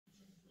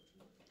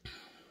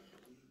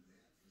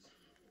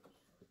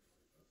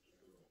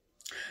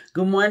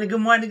Good morning,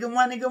 good morning, good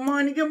morning, good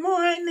morning, good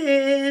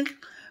morning.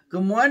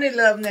 Good morning,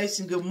 Love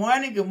Nation. Good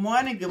morning, good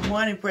morning, good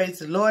morning. Praise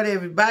the Lord,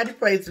 everybody.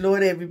 Praise the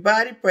Lord,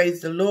 everybody.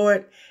 Praise the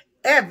Lord,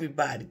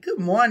 everybody. Good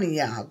morning,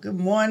 y'all. Good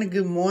morning,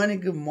 good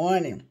morning, good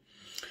morning.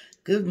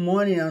 Good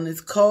morning on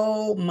this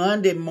cold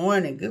Monday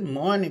morning. Good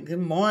morning, good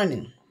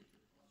morning.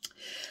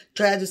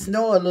 Tried to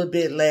snow a little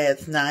bit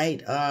last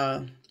night,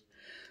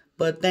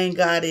 but thank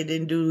God it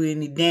didn't do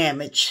any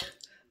damage.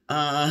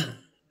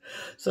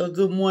 So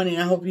good morning.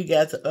 I hope you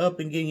guys are up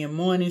and getting your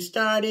morning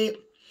started.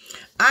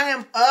 I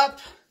am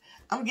up.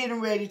 I'm getting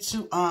ready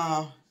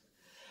to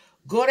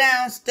go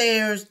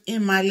downstairs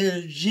in my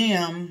little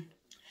gym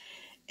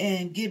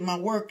and get my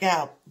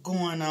workout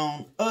going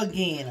on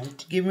again. I'm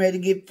getting ready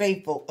to get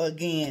faithful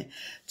again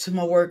to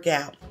my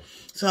workout.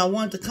 So I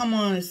wanted to come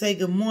on and say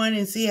good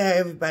morning, see how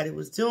everybody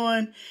was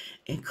doing,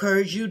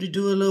 encourage you to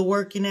do a little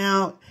working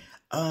out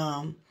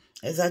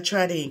as I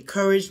try to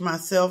encourage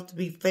myself to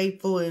be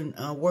faithful and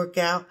work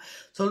out.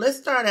 So let's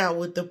start out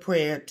with the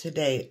prayer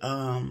today.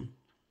 And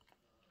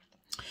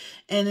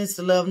it's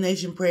the Love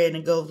Nation prayer, and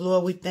it goes,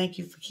 Lord, we thank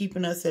you for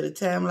keeping us at a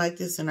time like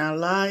this in our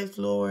lives,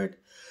 Lord.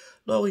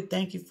 Lord, we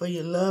thank you for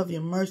your love,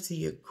 your mercy,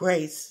 your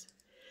grace,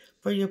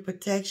 for your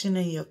protection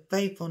and your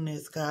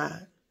faithfulness,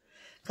 God.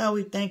 God,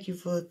 we thank you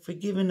for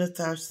forgiving us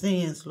our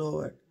sins,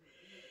 Lord.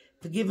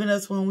 Forgiving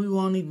us when we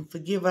won't even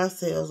forgive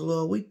ourselves,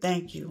 Lord. We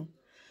thank you.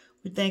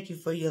 We thank you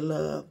for your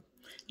love.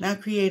 Now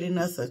creating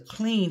us a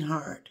clean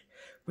heart.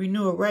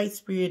 Renew a right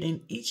spirit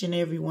in each and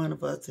every one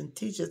of us and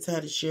teach us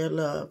how to share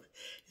love.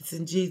 It's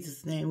in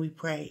Jesus' name we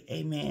pray.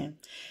 Amen.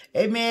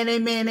 Amen,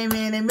 amen,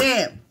 amen,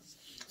 amen.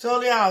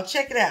 So y'all,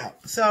 check it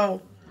out.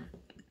 So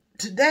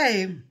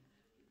today,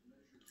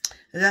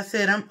 as I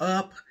said, I'm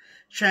up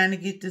trying to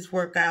get this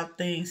workout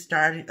thing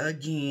started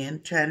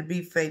again, trying to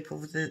be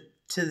faithful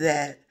to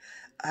that.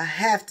 I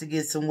have to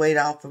get some weight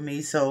off of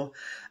me, so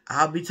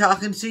I'll be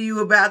talking to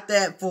you about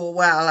that for a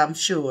while, I'm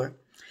sure.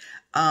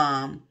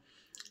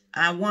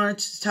 I wanted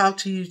to talk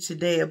to you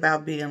today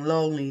about being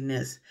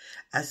loneliness.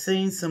 I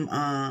seen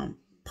some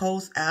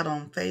posts out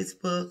on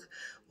Facebook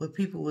where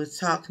people were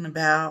talking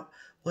about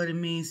what it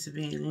means to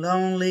be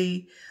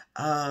lonely,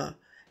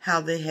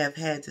 how they have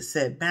had to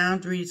set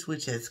boundaries,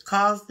 which has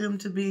caused them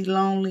to be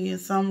lonely in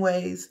some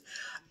ways,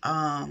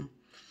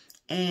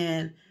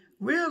 and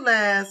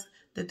realize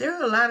that there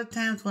are a lot of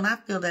times when I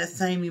feel that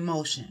same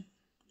emotion.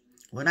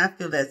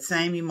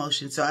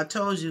 So I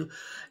told you,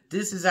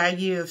 this is our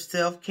year of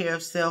self-care,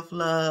 of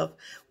self-love.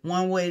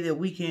 One way that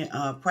we can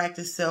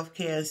practice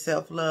self-care and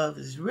self-love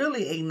is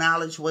really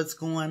acknowledge what's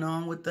going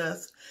on with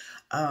us.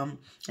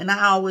 And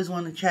I always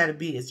want to try to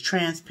be as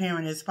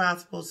transparent as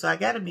possible. So I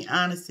got to be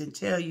honest and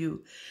tell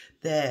you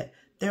that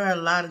there are a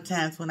lot of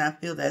times when I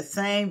feel that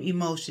same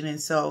emotion. And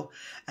so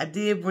I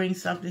did bring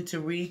something to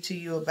read to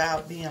you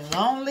about being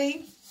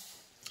lonely.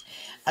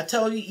 I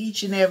told you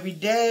each and every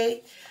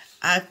day,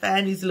 I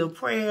find these little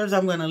prayers.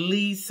 I'm going to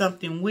leave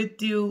something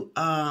with you.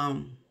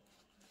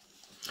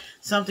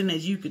 Something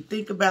that you could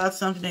think about,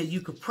 something that you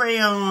could pray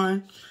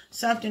on,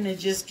 something that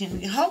just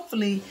can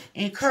hopefully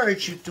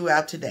encourage you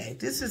throughout today.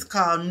 This is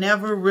called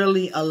Never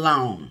Really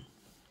Alone.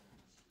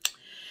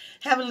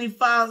 Heavenly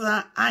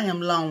Father, I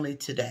am lonely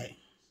today.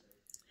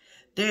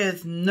 There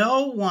is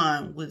no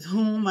one with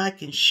whom I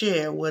can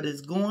share what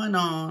is going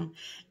on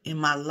in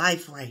my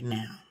life right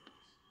now.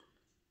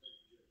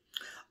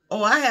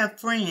 Oh, I have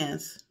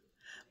friends,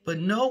 but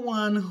no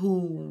one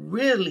who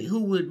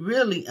would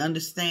really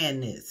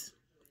understand this.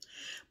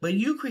 But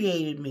you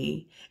created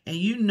me, and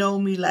you know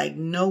me like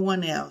no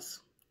one else.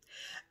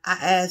 I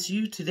ask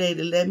you today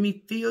to let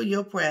me feel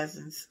your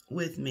presence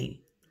with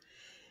me.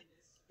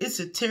 It's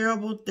a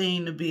terrible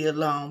thing to be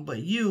alone, but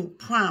you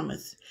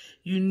promise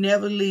you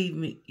never leave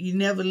me. You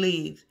never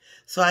leave.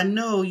 So I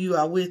know you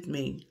are with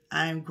me.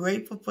 I am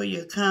grateful for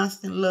your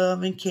constant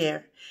love and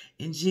care.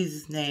 In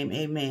Jesus' name,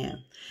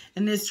 amen.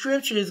 And this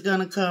scripture is going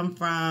to come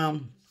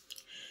from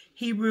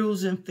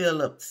Hebrews and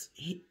Phillips.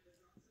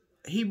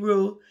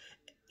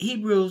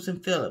 Hebrews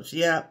and Phillips,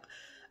 yep.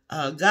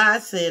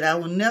 God said, I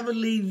will never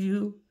leave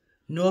you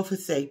nor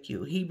forsake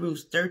you.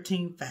 Hebrews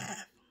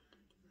 13:5.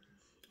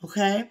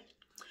 Okay?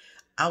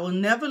 I will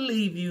never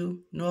leave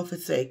you nor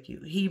forsake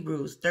you.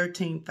 Hebrews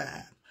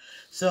 13:5.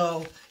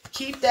 So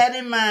keep that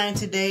in mind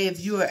today.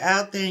 If you are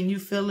out there and you're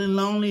feeling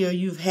lonely, or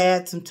you've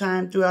had some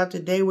time throughout the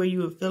day where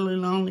you were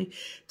feeling lonely,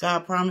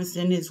 God promised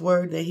in his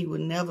word that he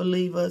would never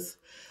leave us.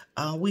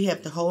 We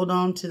have to hold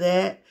on to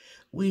that.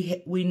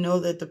 We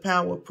know that the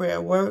power of prayer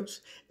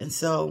works. And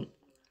so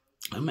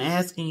I'm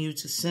asking you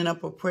to send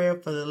up a prayer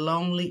for the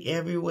lonely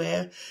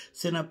everywhere.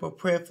 Send up a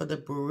prayer for the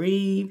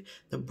bereaved,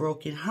 the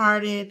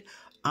brokenhearted,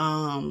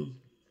 and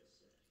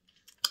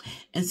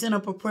send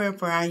up a prayer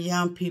for our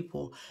young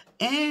people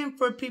and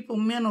for people's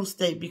mental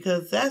state,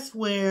 because that's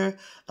where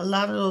a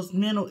lot of those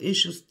mental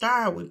issues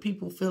start, with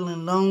people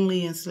feeling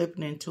lonely and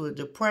slipping into a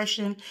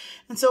depression.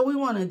 And so we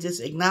want to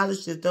just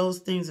acknowledge that those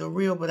things are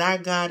real, but our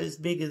God is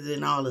bigger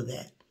than all of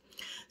that.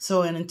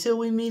 So, and until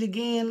we meet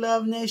again,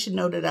 Love Nation,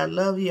 know that I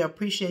love you. I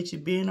appreciate you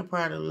being a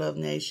part of Love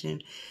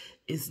Nation.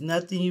 it's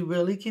nothing you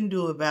really can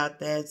do about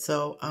that.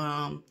 So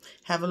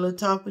have a little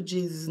talk with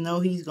Jesus. Know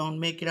he's going to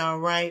make it all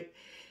right.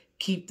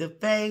 Keep the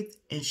faith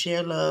and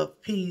share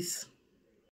love. Peace.